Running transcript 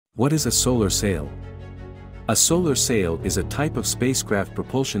What is a solar sail? A solar sail is a type of spacecraft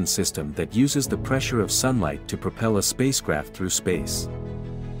propulsion system that uses the pressure of sunlight to propel a spacecraft through space.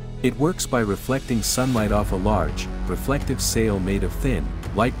 It works by reflecting sunlight off a large, reflective sail made of thin,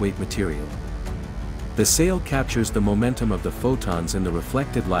 lightweight material. The sail captures the momentum of the photons in the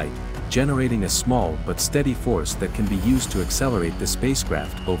reflected light, generating a small but steady force that can be used to accelerate the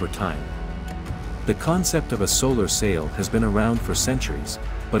spacecraft over time. The concept of a solar sail has been around for centuries,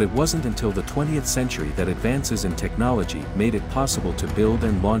 but it wasn't until the 20th century that advances in technology made it possible to build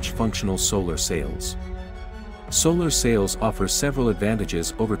and launch functional solar sails. Solar sails offer several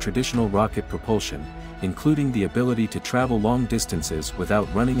advantages over traditional rocket propulsion, including the ability to travel long distances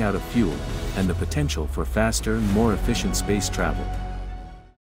without running out of fuel, and the potential for faster and more efficient space travel.